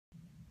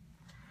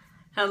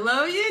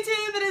Hello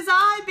YouTube, it is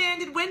I,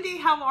 Bandedwendy.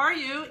 How are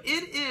you?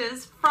 It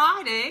is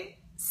Friday,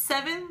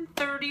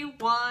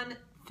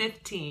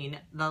 7/31/15,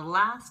 the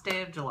last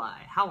day of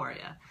July. How are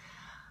you?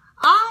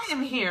 I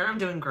am here, I'm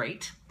doing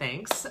great,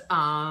 thanks.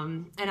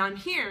 And I'm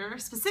here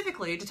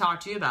specifically to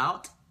talk to you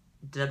about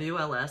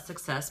WLS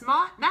Success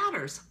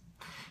Matters.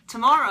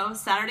 Tomorrow,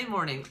 Saturday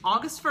morning,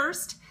 August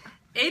 1st,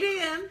 8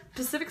 a.m.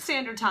 Pacific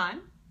Standard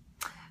Time,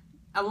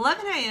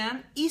 11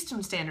 a.m.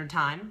 Eastern Standard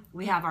Time,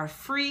 we have our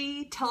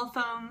free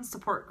telephone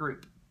support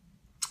group.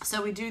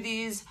 So we do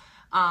these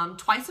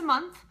twice a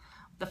month,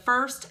 the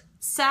first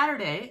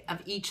Saturday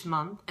of each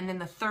month, and then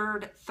the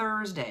third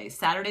Thursday.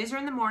 Saturdays are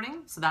in the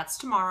morning, so that's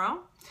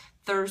tomorrow.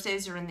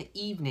 Thursdays are in the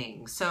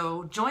evening.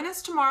 So join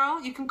us tomorrow.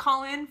 You can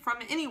call in from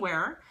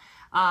anywhere.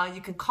 You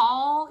can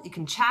call, you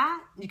can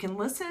chat, you can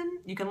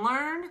listen, you can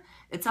learn.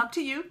 It's up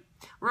to you.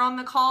 We're on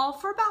the call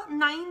for about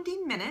 90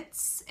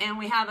 minutes, and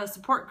we have a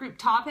support group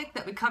topic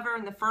that we cover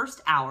in the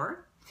first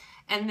hour.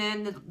 And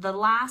then the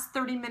last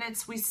 30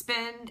 minutes we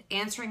spend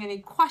answering any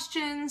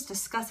questions,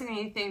 discussing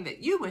anything that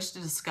you wish to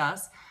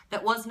discuss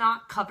that was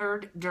not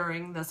covered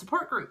during the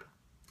support group.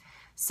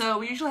 So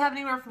we usually have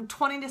anywhere from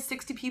 20 to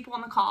 60 people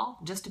on the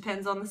call, just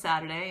depends on the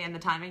Saturday and the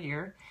time of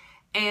year.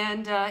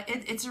 And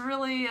it's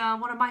really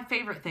one of my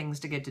favorite things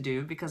to get to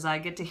do, because I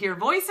get to hear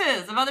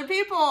voices of other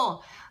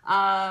people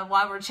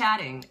while we're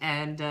chatting,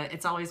 and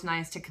it's always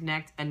nice to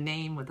connect a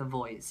name with a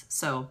voice.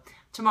 So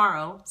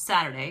tomorrow,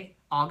 Saturday,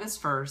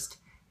 August 1st,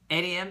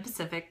 8 a.m.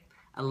 Pacific,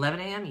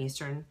 11 a.m.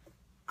 Eastern,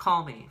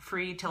 call me,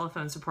 free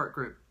telephone support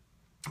group.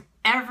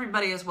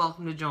 Everybody is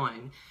welcome to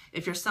join.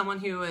 If you're someone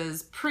who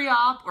is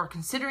pre-op or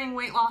considering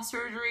weight loss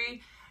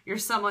surgery, you're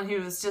someone who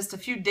is just a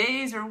few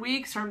days or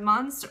weeks or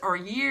months or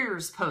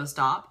years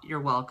post-op,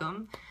 you're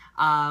welcome.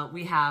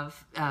 We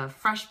have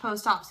fresh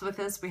post-ops with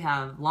us. We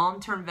have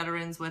long-term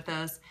veterans with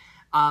us.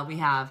 We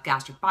have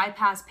gastric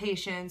bypass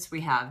patients.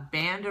 We have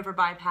band over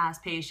bypass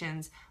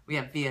patients. We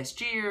have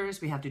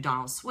VSGers. We have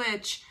duodenal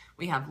switch.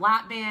 We have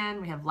lap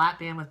band. We have lap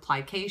band with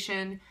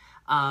plication.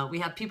 We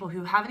have people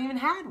who haven't even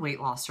had weight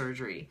loss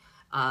surgery.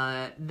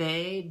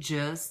 They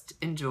just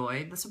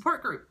enjoy the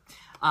support group.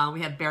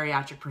 We have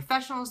bariatric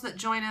professionals that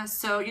join us.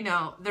 So, you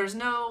know, there's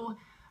no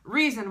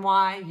reason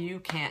why you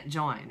can't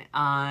join.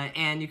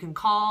 And you can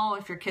call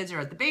if your kids are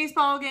at the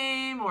baseball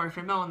game, or if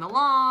you're mowing the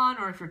lawn,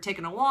 or if you're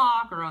taking a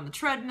walk or on the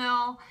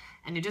treadmill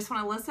and you just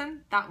want to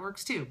listen, that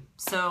works too.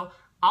 So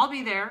I'll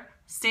be there.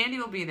 Sandy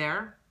will be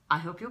there. I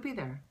hope you'll be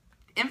there.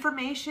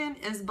 Information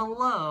is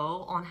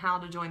below on how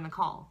to join the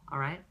call. All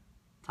right.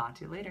 Talk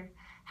to you later.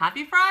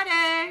 Happy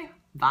Friday.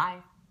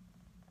 Bye.